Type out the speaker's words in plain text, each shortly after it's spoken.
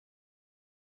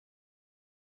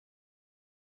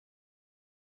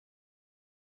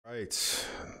Right.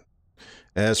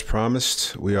 As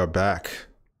promised, we are back.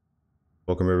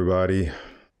 Welcome, everybody.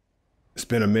 It's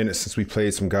been a minute since we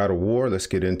played some God of War. Let's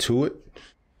get into it.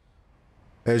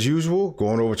 As usual,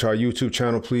 going over to our YouTube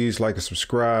channel, please like and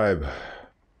subscribe.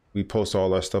 We post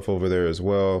all our stuff over there as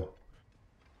well.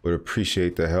 Would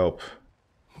appreciate the help.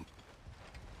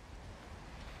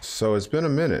 So it's been a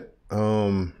minute.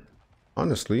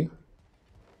 Honestly, I'm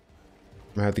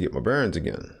gonna have to get my bearings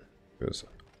again because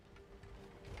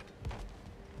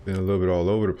been a little bit all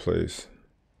over the place.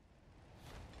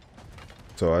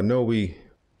 So I know we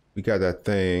got that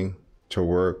thing to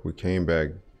work. We came back.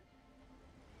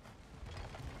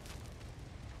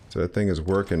 So that thing is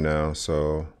working now,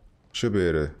 so should be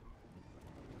able to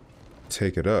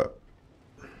take it up.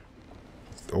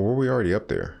 Or were we already up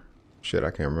there? Shit, I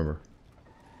can't remember.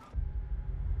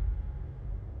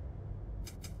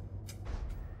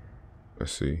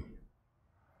 Let's see.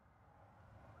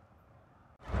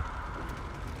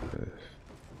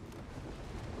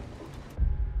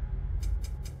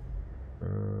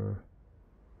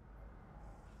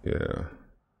 Yeah.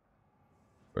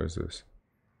 What is this?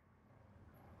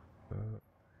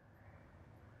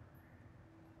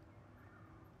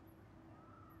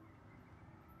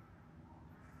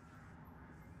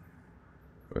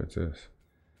 What is this?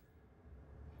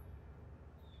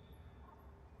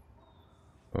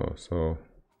 Oh, so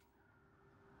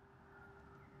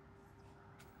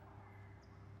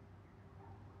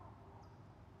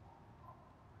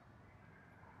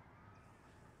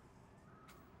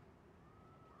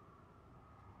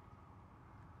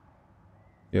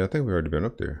yeah, I think we've already been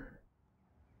up there.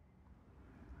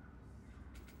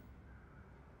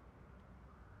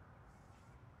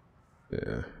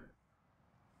 Yeah.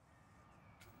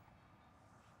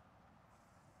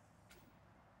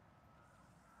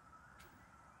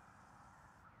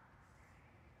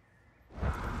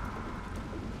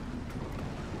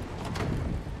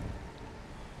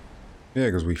 Yeah,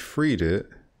 because we freed it.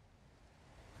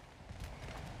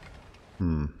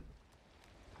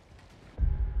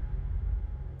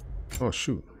 Oh,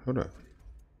 shoot. Hold up.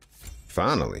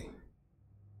 Finally.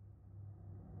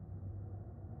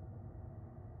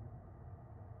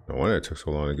 No wonder it took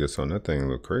so long to get on that thing.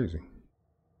 Look crazy.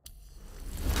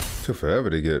 Took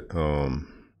forever to get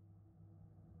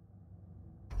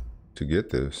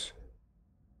this.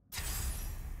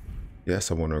 Yes,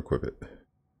 I want to equip it.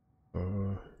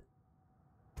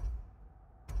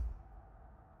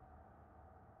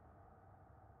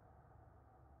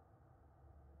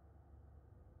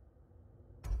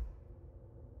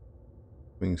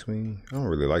 Swing. I don't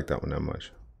really like that one that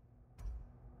much.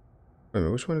 Wait a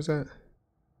minute, which one is that?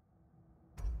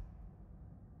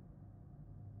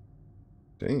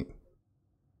 Dang.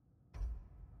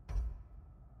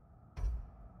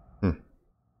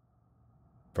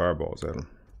 Fireballs at him.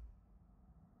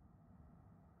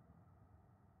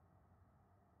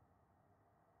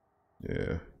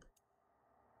 Yeah.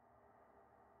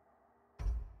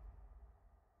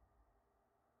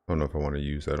 I don't know if I want to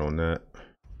use that on that.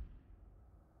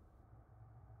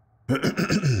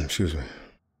 Excuse me.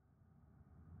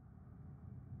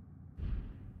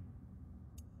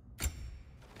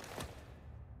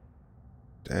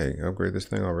 Dang, upgrade this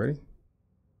thing already?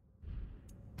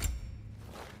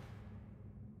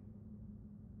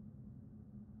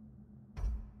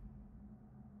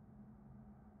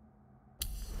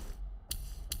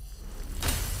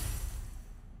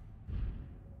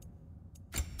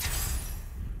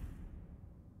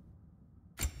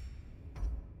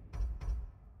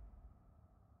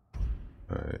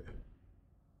 Alright.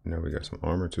 Now we got some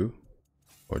armor too.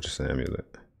 Or just an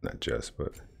amulet. Not just,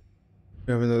 but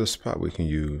we have another spot we can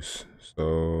use.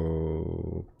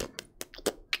 So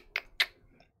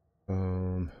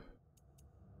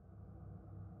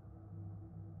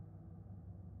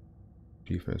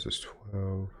defense is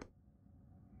 12. Why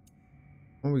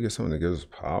don't we get something that gives us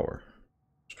power?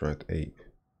 Strength 8.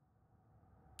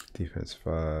 Defense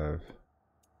 5.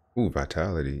 Ooh,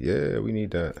 vitality. Yeah, we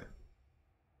need that.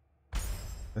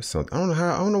 That's something.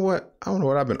 I don't know what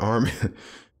I've been arming.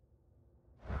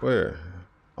 Where?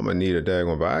 I'm gonna need a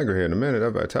daggone Viagra here in a minute.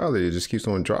 That vitality just keeps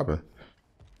on dropping.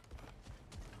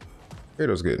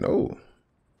 Kratos getting old.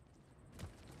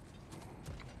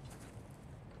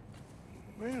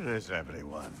 Where is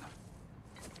everyone?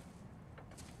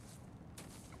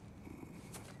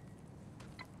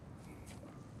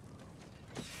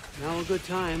 Now a good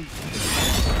time.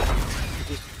 I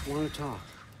just want to talk.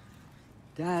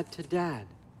 Dad to Dad.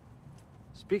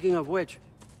 Speaking of which,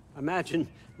 imagine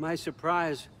my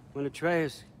surprise when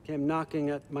Atreus came knocking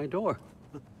at my door.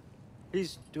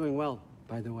 He's doing well,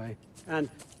 by the way, and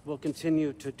will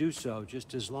continue to do so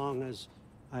just as long as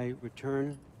I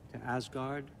return to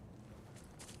Asgard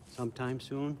sometime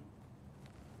soon?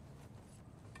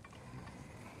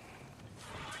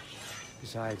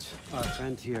 Besides, our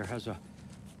friend here has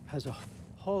a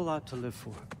whole lot to live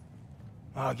for.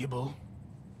 Arguable.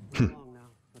 Come along now,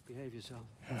 but behave yourself.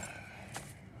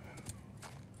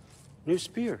 New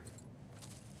spear.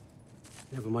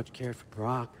 Never much cared for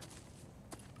Brock.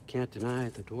 Can't deny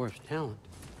the dwarf's talent.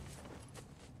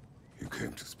 You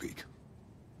came to speak.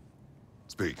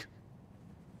 Speak.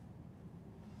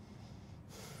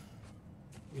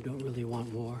 You don't really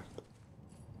want war,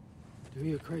 do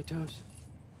you, Kratos?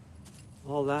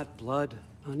 All that blood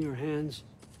on your hands,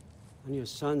 on your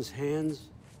son's hands.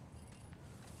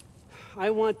 I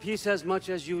want peace as much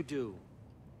as you do.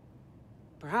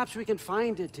 Perhaps we can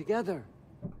find it together.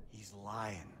 He's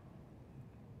lying.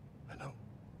 I know.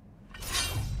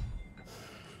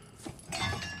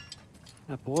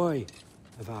 That boy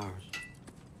of ours.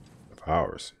 Of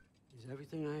ours. He's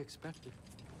everything I expected.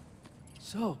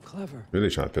 So clever.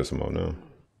 Really trying to piss him off now.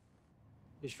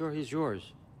 You sure he's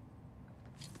yours?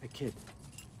 A kid.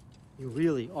 You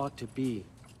really ought to be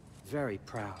very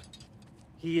proud.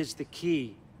 He is the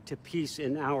key to peace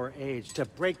in our age, to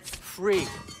break free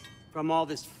from all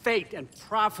this fate and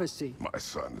prophecy. My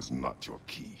son is not your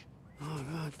key. Oh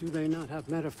God, do they not have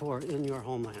metaphor in your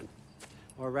homeland?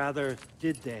 Or rather,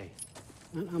 did they?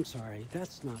 I'm sorry,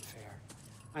 that's not fair.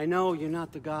 I know you're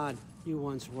not the god you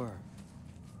once were.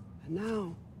 And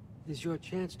now is your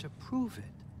chance to prove it.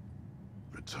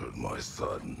 Return my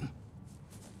son,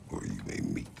 or you may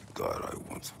meet the god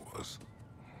I once was.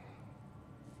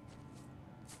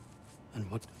 And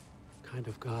what kind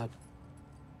of god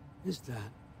is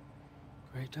that,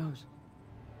 Kratos?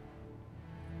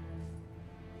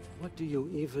 What do you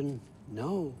even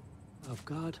know of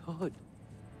godhood?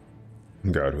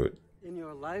 Godhood. In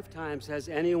your lifetimes, has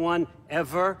anyone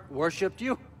ever worshipped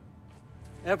you?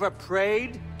 Ever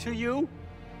prayed to you?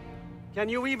 Can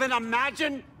you even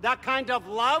imagine that kind of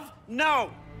love?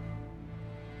 No!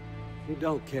 You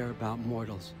don't care about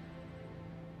mortals.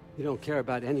 You don't care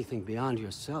about anything beyond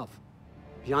yourself.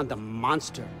 Beyond the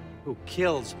monster who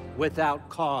kills without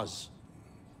cause.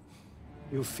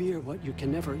 You fear what you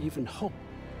can never even hope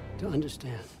to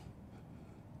understand.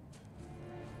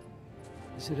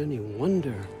 Is it any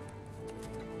wonder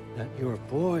that your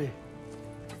boy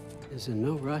is in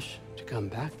no rush to come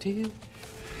back to you?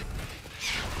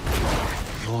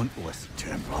 Don't listen to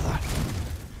him, brother.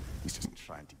 He's just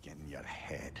trying to get in your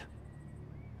head.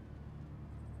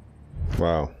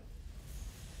 Wow.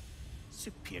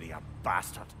 Superior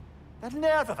bastard. The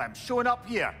nerve of him showing up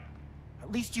here.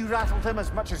 At least you rattled him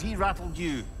as much as he rattled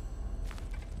you.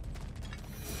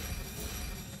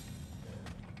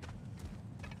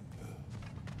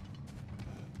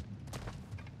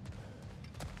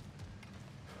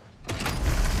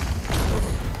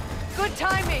 Good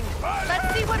timing.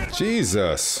 Let's see what.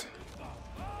 Jesus.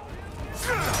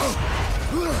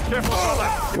 Careful, brother.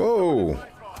 Whoa.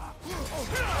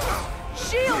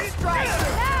 Shield strike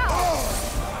now.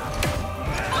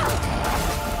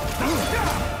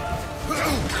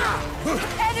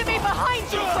 Enemy behind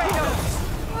you, Kratos.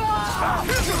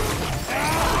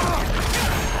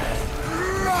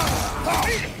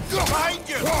 Behind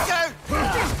you!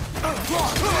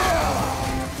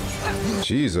 Go!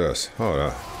 Jesus. Hold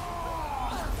on.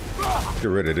 Get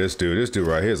rid of this dude. This dude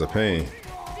right here is a pain.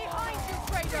 Behind you,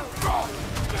 Kratos.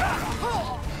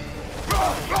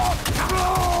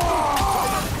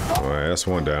 All right, that's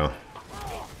one down.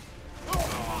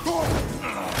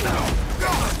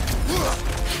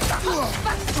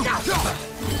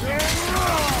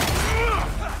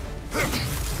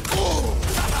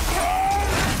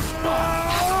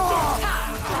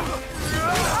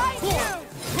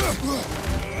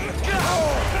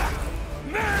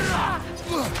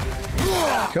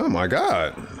 Oh my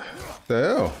God. What the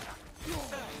hell?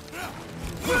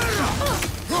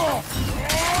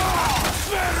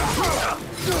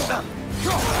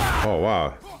 Oh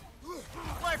wow.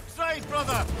 Left side,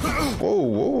 brother! Whoa,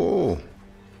 whoa, whoa.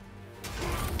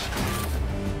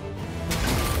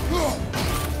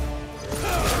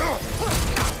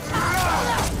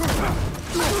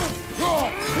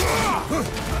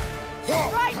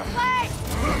 Right leg.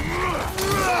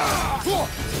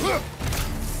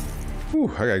 Whew,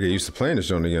 I gotta get used to playing this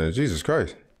joint again. Jesus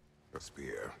Christ. A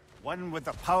spear. One with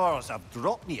the powers of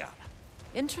Dropnir.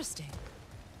 Interesting.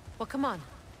 Well, come on.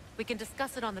 We can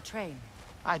discuss it on the train.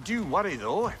 I do worry,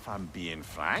 though, if I'm being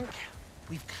frank.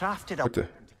 We've crafted a What the-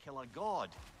 weapon to kill a god.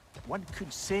 One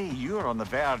could say you're on the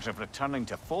verge of returning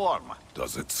to form.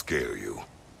 Does it scare you?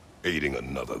 Aiding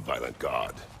another violent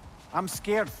god? I'm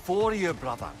scared for you,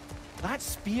 brother. That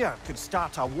spear could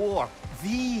start a war.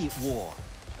 The war.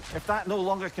 If that no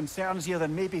longer concerns you,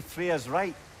 then maybe Freya's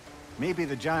right. Maybe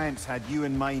the giants had you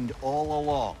in mind all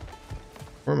along.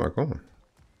 Where am I going?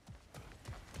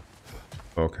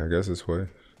 Okay, I guess this way.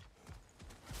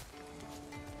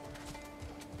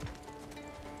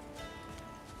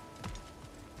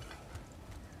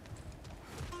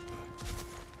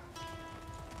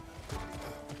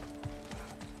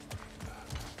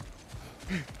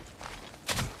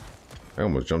 I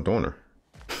almost jumped on her.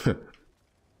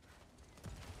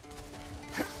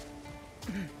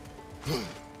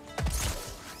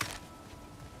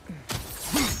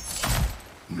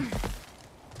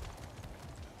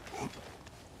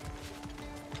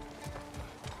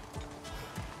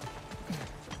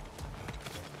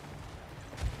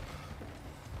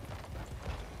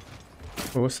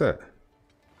 Oh, what's that?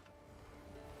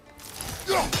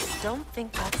 Don't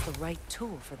think that's the right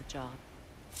tool for the job.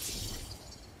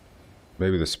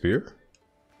 Maybe the spear?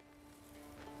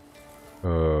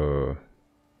 Damn,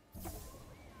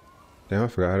 I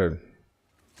forgot how to...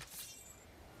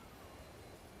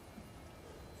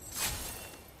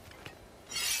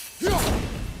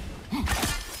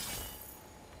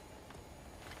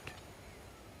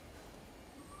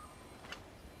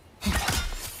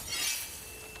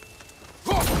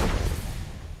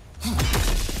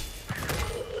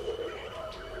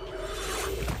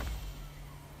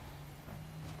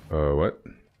 What?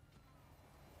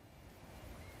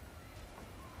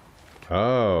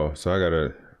 Oh, so I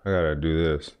gotta do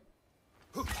this.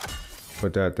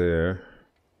 Put that there.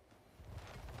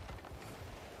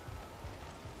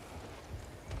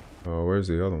 Oh, where's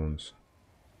the other ones?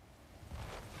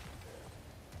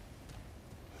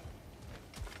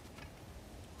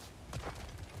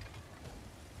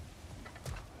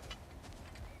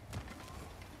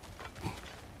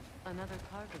 Another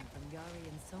carving from Yari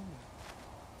and Soma.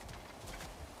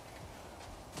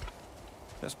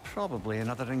 There's probably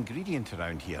another ingredient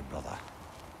around here, brother.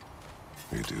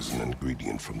 It is an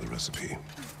ingredient from the recipe.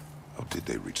 How did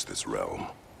they reach this realm?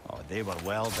 Oh, they were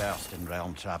well versed in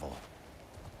realm travel.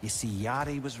 You see,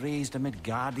 Yari was raised a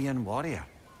Midgardian warrior.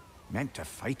 Meant to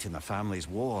fight in the family's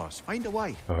wars, find a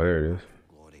wife. Oh, there it is.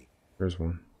 Glory. There's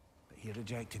one. But he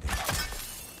rejected it.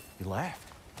 He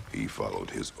left. He followed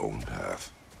his own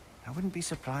path. I wouldn't be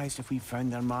surprised if we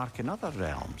found their mark in other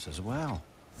realms as well.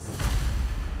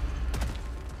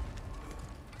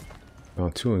 Oh,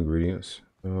 2 ingredients.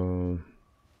 Looking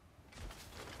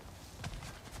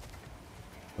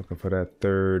for that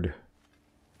third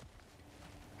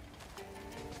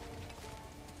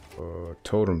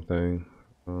totem thing.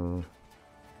 I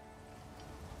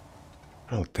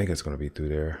don't think it's gonna be through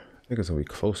there. I think it's gonna be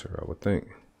closer, I would think.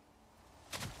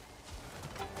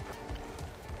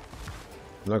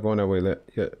 I'm not going that way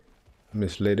yet,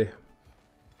 Miss Lady.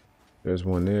 There's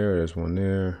one there, there's one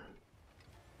there.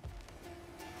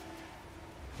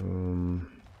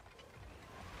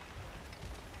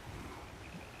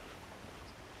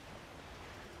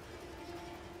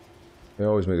 They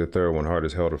always make the third one hard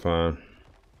as hell to find.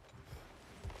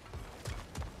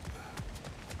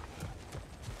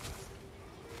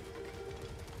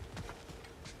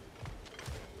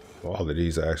 Well, all of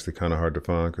these are actually kind of hard to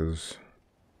find because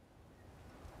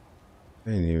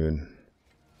they ain't even.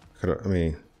 I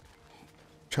mean,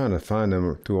 trying to find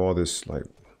them through all this like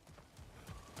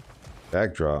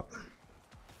backdrop.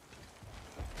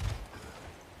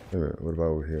 Wait a minute, what about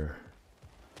over here?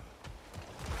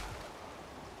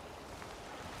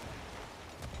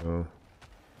 Oh.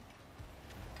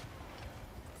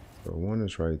 So one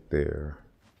is right there.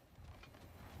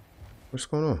 What's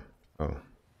going on? Oh.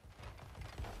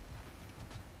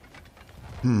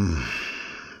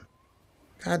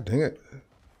 God dang it.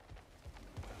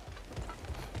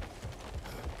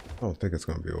 I don't think it's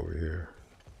gonna be over here.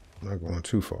 I'm not going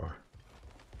too far.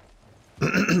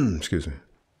 Excuse me.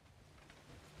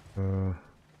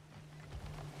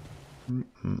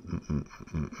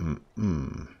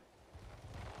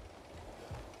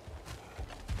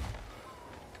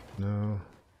 No.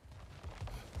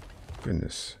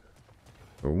 Goodness.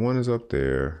 So one is up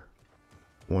there.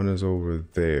 One is over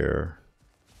there.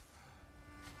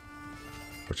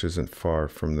 Which isn't far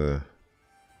from the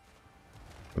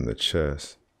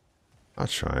chest. I'll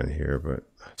try in here, but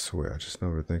I swear I just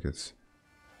never think it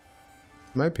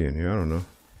might be in here, I don't know.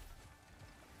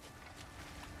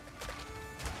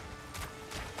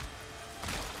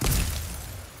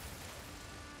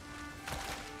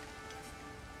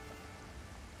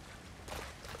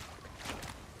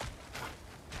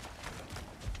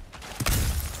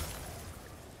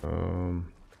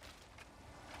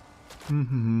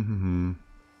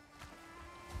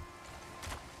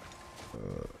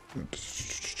 I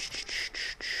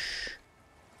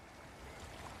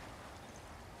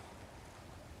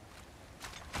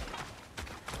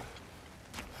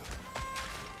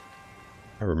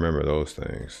remember those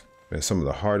things. And some of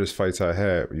the hardest fights I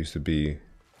had used to be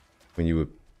when you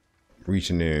would reach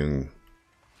in there and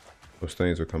those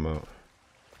things would come out.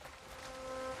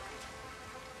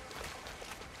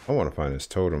 I want to find this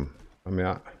totem. I mean,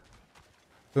 I'm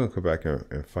gonna come back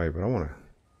and fight, but I want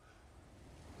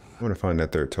to find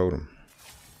that third totem.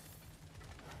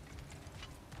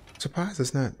 Surprised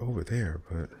it's not over there,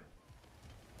 but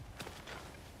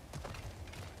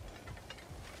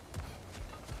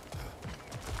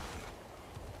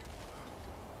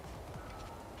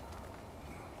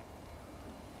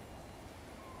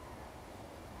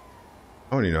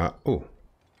I don't even know. Oh,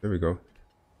 there we go.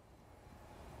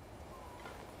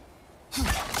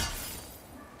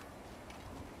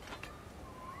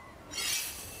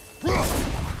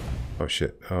 Oh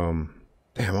shit. Damn,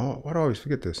 why do I always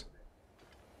forget this?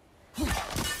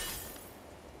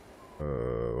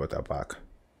 What the fuck?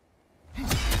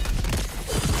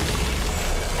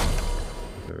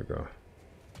 There we go.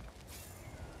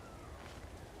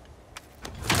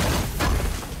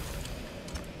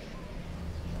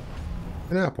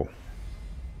 An apple.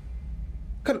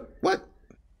 What?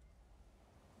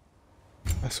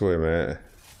 I swear, man.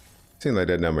 Seems like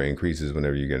that number increases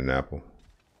whenever you get an apple.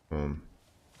 Alright.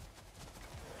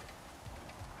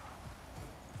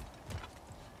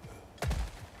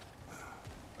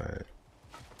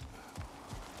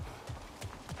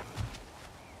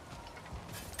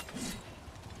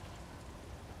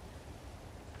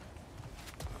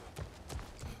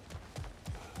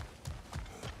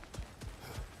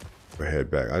 We'll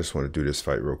head back. I just want to do this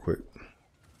fight real quick.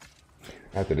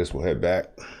 After this, we'll head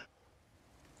back.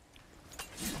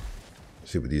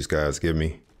 See what these guys give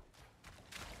me.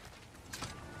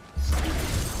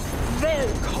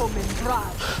 Welcome,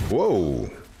 Brad. Whoa.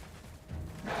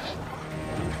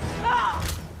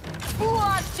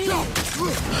 Peter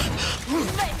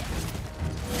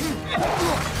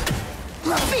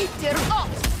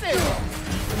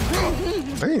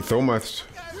I ain't throw my...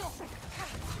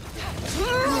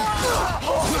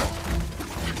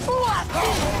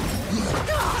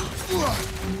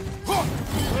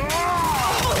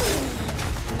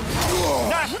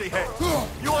 Nasty hit!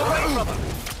 You alright, brother?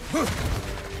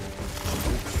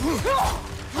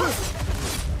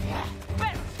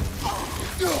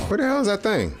 What the hell is that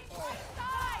thing?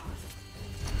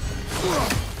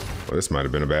 Well, this might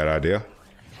have been a bad idea.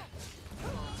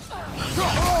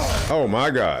 Oh my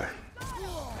god.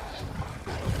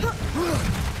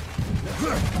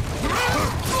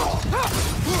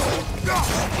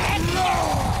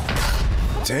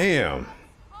 Damn.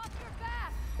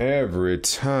 Every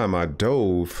time I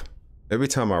dove, every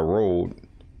time I rolled,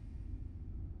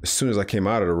 as soon as I came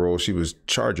out of the roll, she was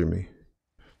charging me.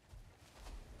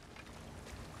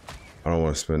 I don't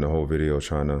want to spend the whole video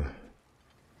trying to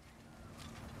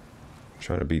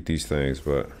beat these things,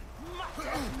 but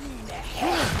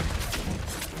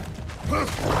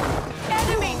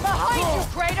enemy behind you,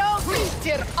 Kratos!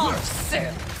 Peter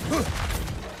Oxen!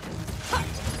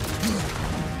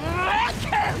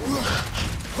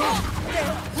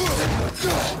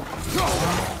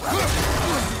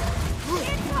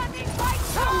 Incoming right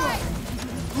side!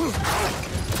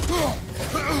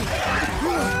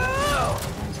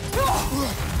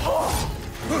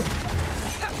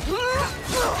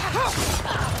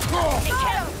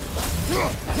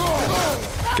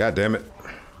 god damn it.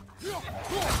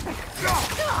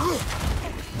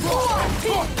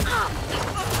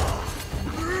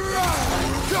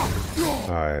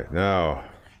 Alright, now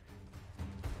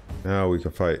we can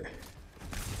fight.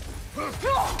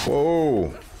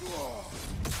 Whoa.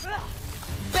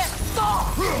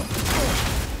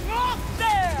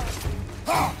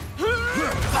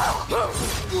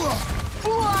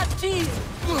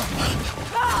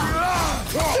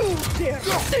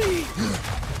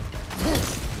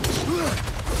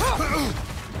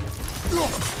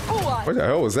 What the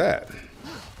hell was that?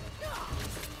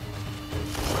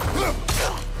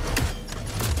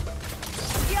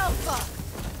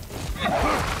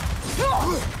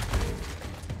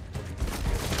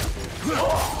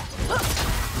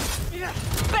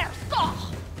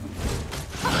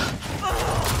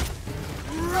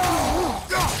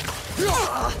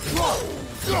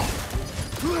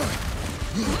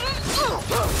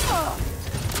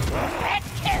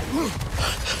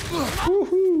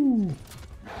 Woohoo!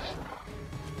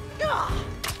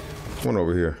 One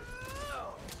over here.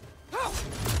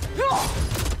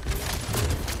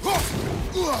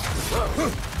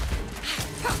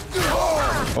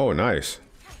 Oh, nice.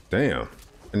 Damn.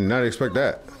 Did not expect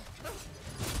that.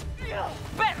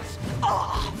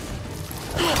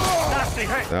 Nasty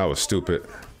hit. That was stupid.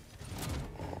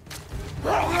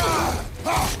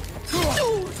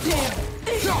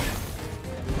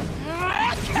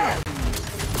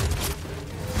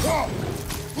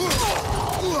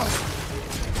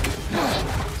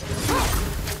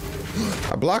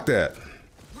 I blocked that.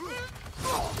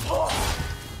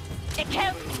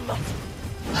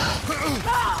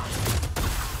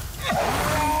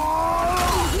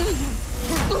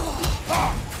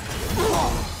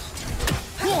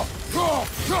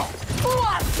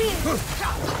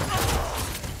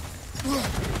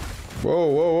 Whoa,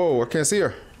 whoa, whoa, I can't see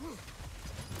her.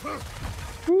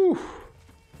 Woo.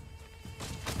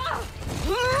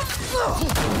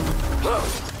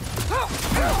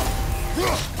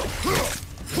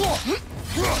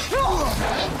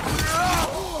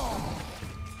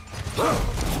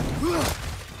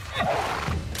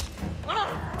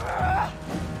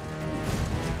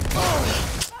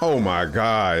 Oh my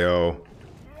God, yo.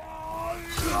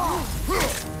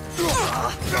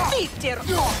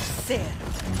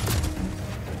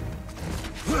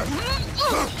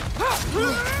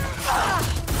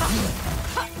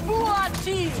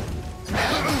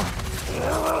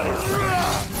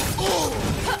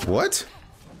 What?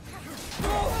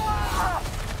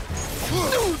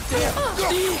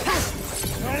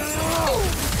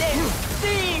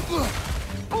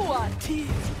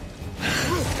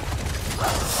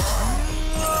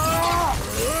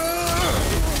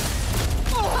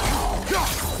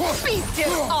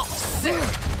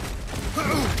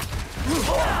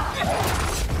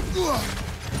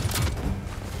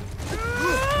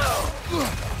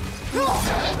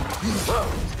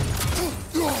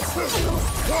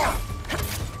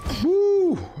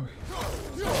 Woo!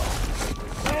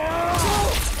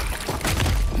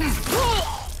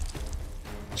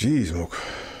 Jeez, Mook.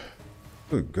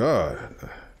 Good God.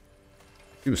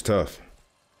 He was tough.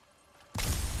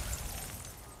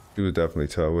 She was definitely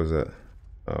tough. What was that?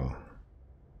 Oh.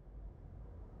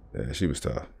 Yeah, she was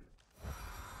tough.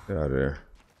 Get out of there.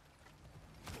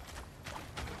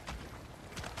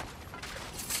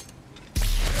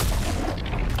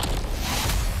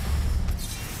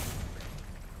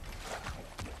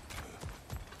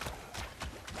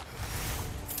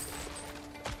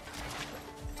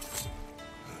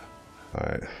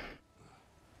 Alright.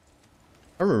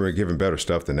 I remember giving better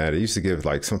stuff than that. It used to give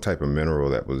like some type of mineral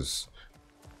that was,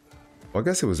 well, I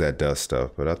guess it was that dust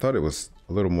stuff, but I thought it was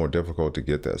a little more difficult to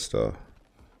get that stuff.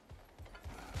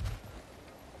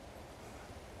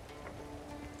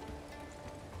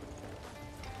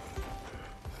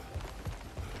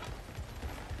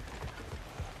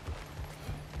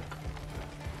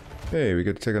 Hey, we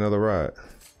get to take another ride.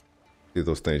 See if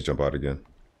those things jump out again.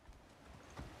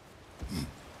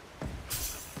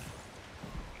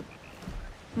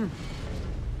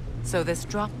 So this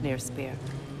Draupnir spear,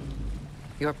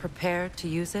 you're prepared to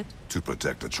use it? To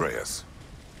protect Atreus.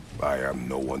 I am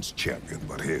no one's champion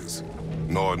but his,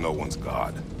 nor no one's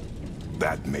god.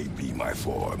 That may be my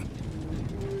form.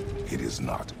 It is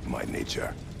not my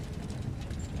nature.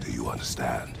 Do you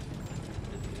understand?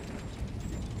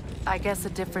 I guess a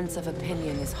difference of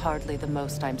opinion is hardly the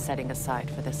most I'm setting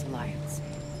aside for this alliance.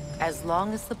 As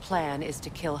long as the plan is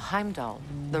to kill Heimdall,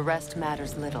 the rest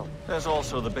matters little. There's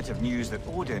also the bit of news that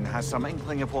Odin has some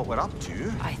inkling of what we're up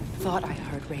to. I thought I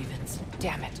heard ravens.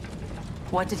 Damn it.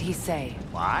 What did he say?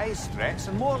 Lies, threats,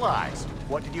 and more lies.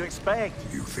 What did you expect?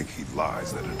 You think he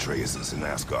lies that Atreus is in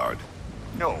Asgard?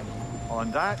 No. On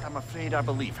that, I'm afraid I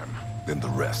believe him. Then the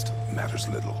rest matters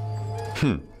little.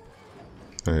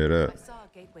 I hear that. I saw a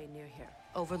gateway near here,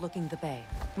 overlooking the bay.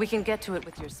 We can get to it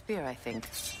with your spear, I think.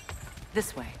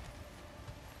 This way.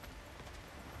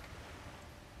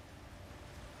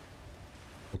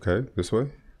 Okay, this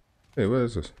way. Hey, where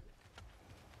is this?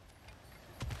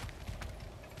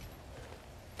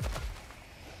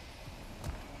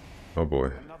 Oh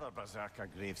boy. Another berserker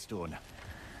gravestone.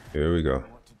 Here we go.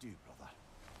 What to do, brother?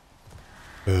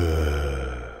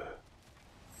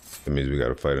 That means we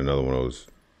gotta fight another one of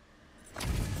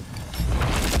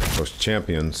those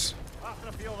champions. After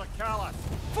the field of Callus.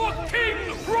 For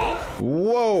King Roth!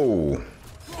 Whoa!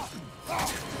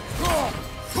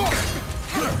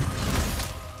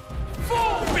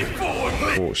 Fall before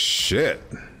me! Oh shit!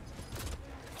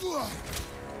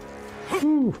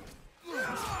 Whew.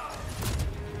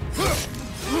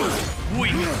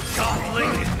 Weak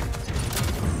godling!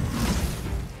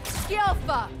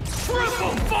 Skilfa!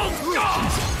 Triple Volga!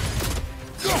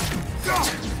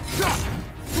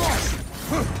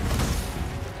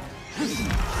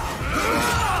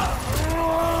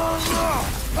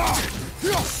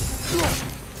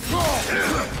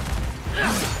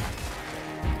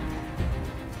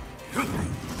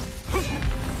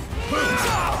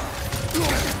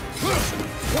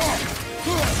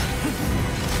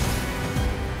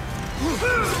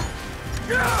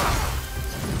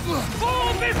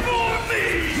 Fall before me!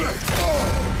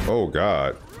 Oh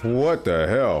God. What the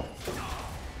hell?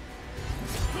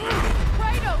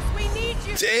 Kratos, we need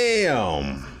you!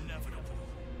 Damn.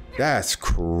 That's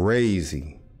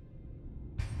crazy.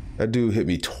 That dude hit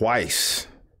me twice.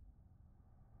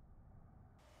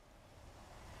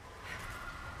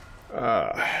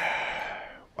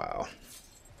 Wow.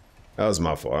 That was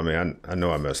my fault. I mean, I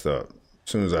know I messed up.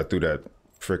 As soon as I threw that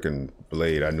freaking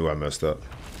blade, I knew I messed up.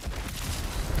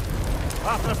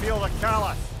 Battlefield of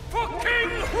Callus. For King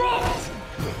Roth!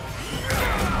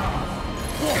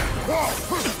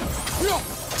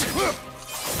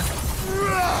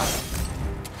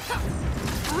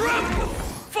 Rebel!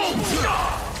 False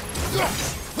God!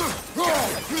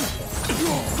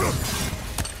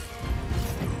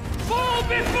 Fall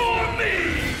before me!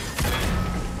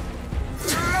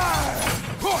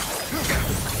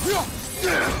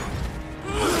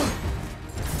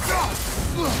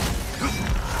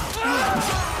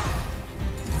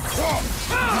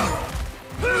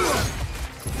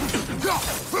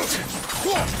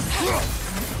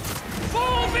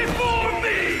 Fall before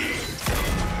me!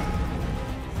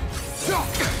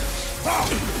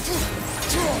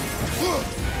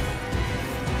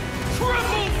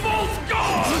 Triple false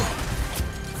god!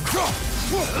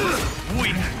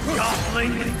 Weak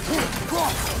godling!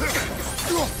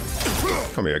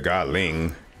 Come here,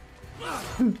 godling.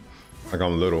 Like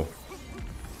I'm little.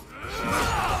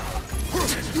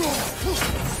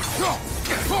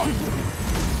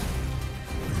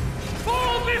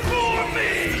 Fall before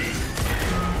me!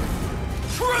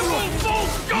 Triple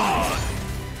false god!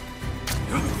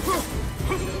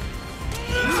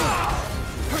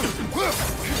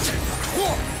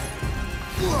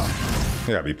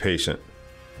 You gotta be patient.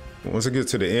 Once it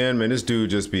gets to the end, man, this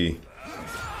dude just be...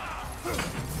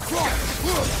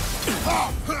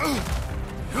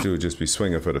 Dude just be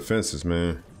swinging for the fences,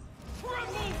 man.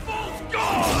 Triple false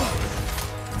god!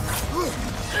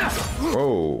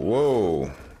 Whoa,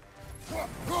 whoa.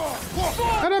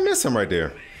 How'd I miss him right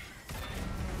there?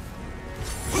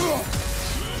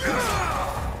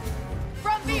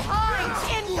 From behind!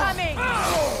 Incoming!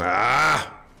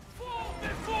 Ah! Fall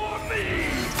before me!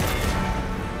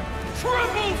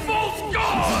 Triple false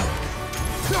god!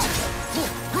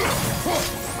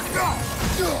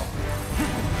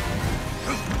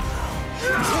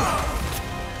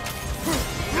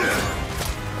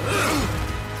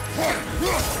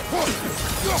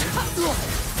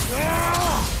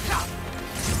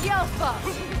 Yelpa!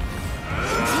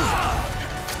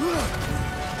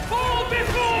 Fall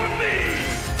before me!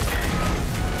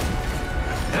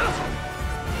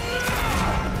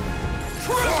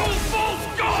 Triple false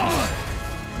god!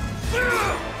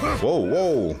 Whoa,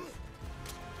 whoa.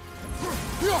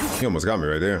 He almost got me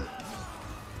right there.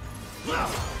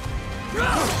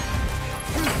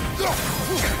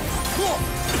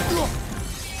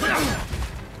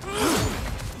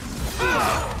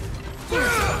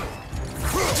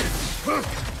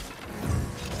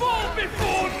 Fall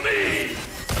before me!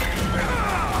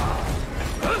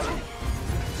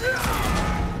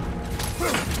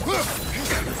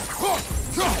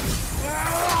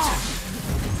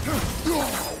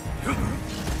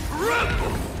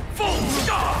 Rebel! False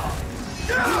god!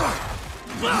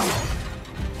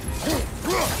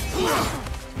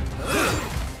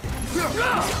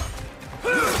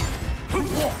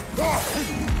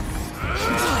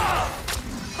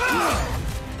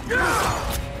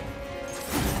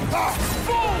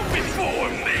 Fall before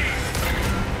me!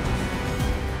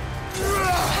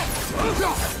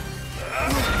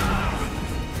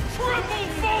 Triple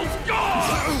false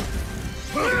god!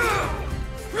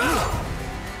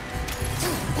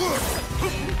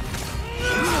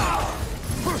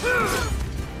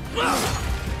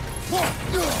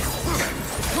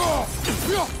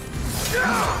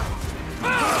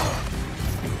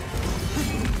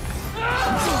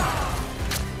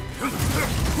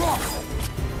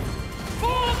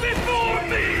 Fall before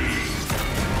me!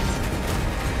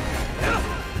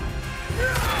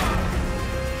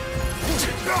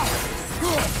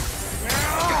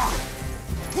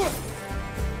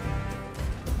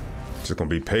 Just gonna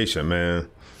be patient, man.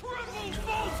 Triple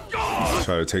false god!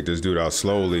 Try to take this dude out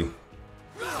slowly.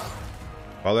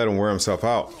 If I let him wear himself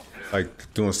out,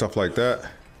 like doing stuff like that.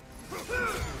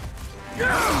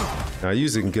 Now I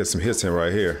usually can get some hits in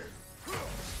right here.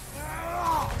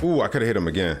 Ooh, I could have hit him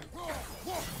again.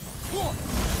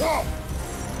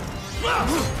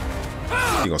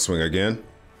 He gonna swing again?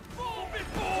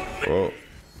 Oh,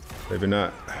 maybe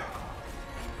not.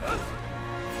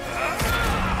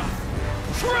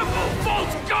 Triple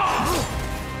false god!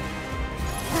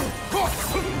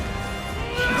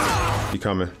 He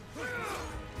coming.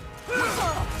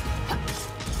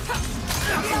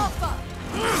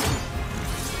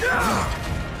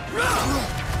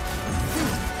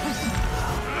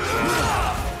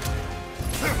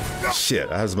 Shit,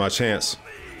 that was my chance.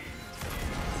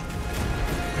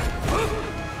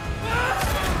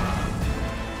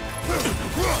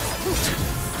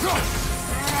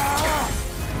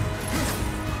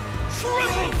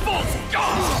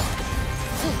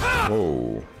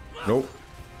 Whoa. Nope.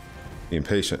 Being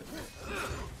patient.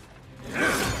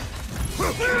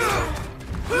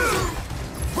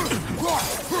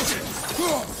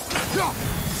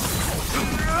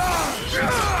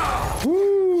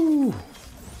 Woo!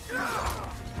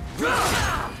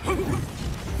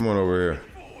 Come on over here.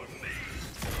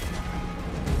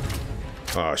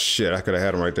 Oh shit, I could have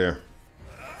had him right there.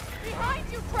 Behind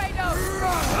you, Kratos!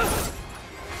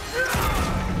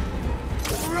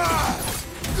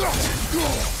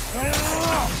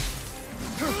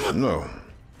 No.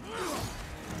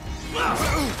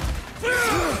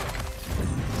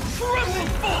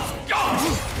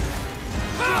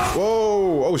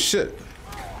 Whoa! Oh shit!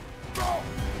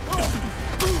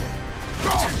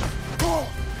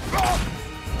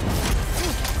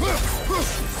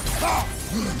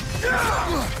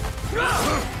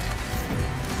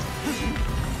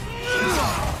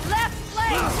 Left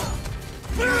leg!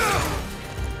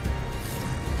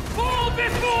 Fall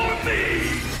before me!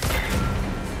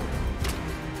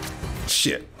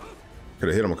 Shit! Could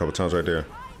have hit him a couple times right there.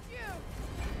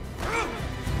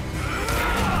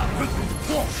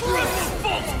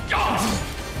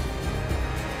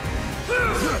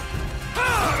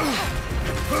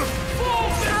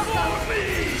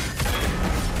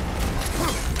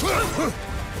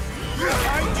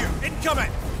 Behind you!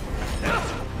 Incoming!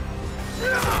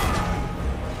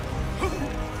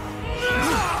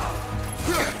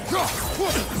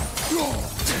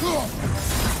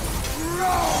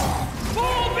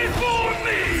 Fall before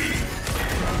me!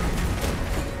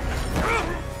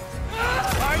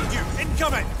 Behind you!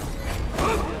 Incoming!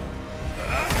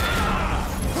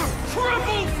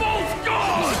 Triple false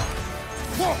god!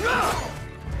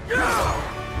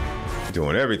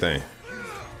 Doing everything.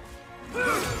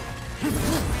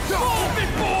 Fall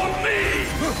before me!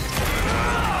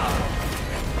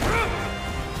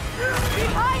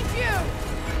 Behind you!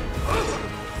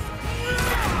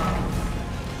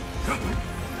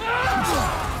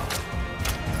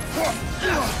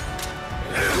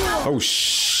 Oh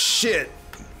shit!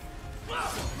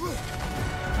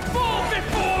 Fall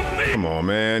before me! Come on,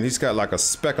 man. He's got like a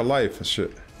speck of life and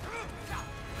shit.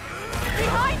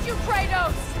 Behind you,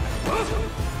 Kratos!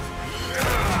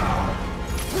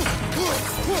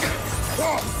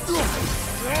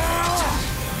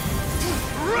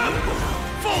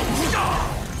 False god!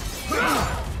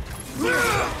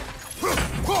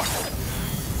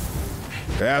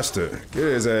 Bastard. Get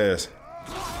his ass.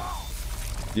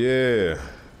 Yeah.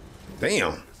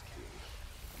 Damn.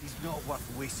 He's not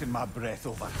worth wasting my breath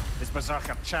over. His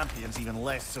Berserker champions even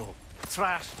less so.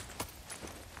 Trash.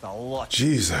 The lot.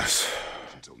 Jesus.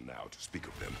 Until now, to speak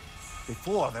of them.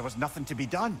 Before, there was nothing to be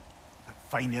done. But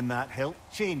finding that hilt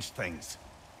changed things.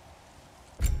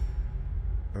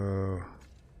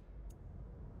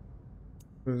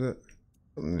 What is that?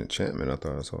 An enchantment I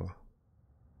thought I saw.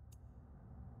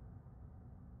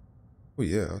 Oh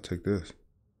yeah, I'll take this.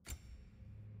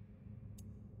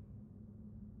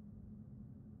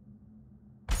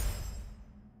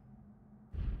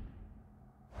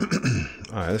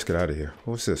 Alright, let's get out of here.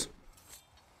 What's this?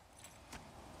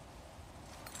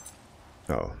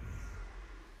 Oh.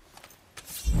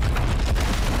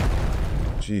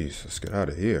 Jeez, let's get out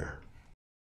of here.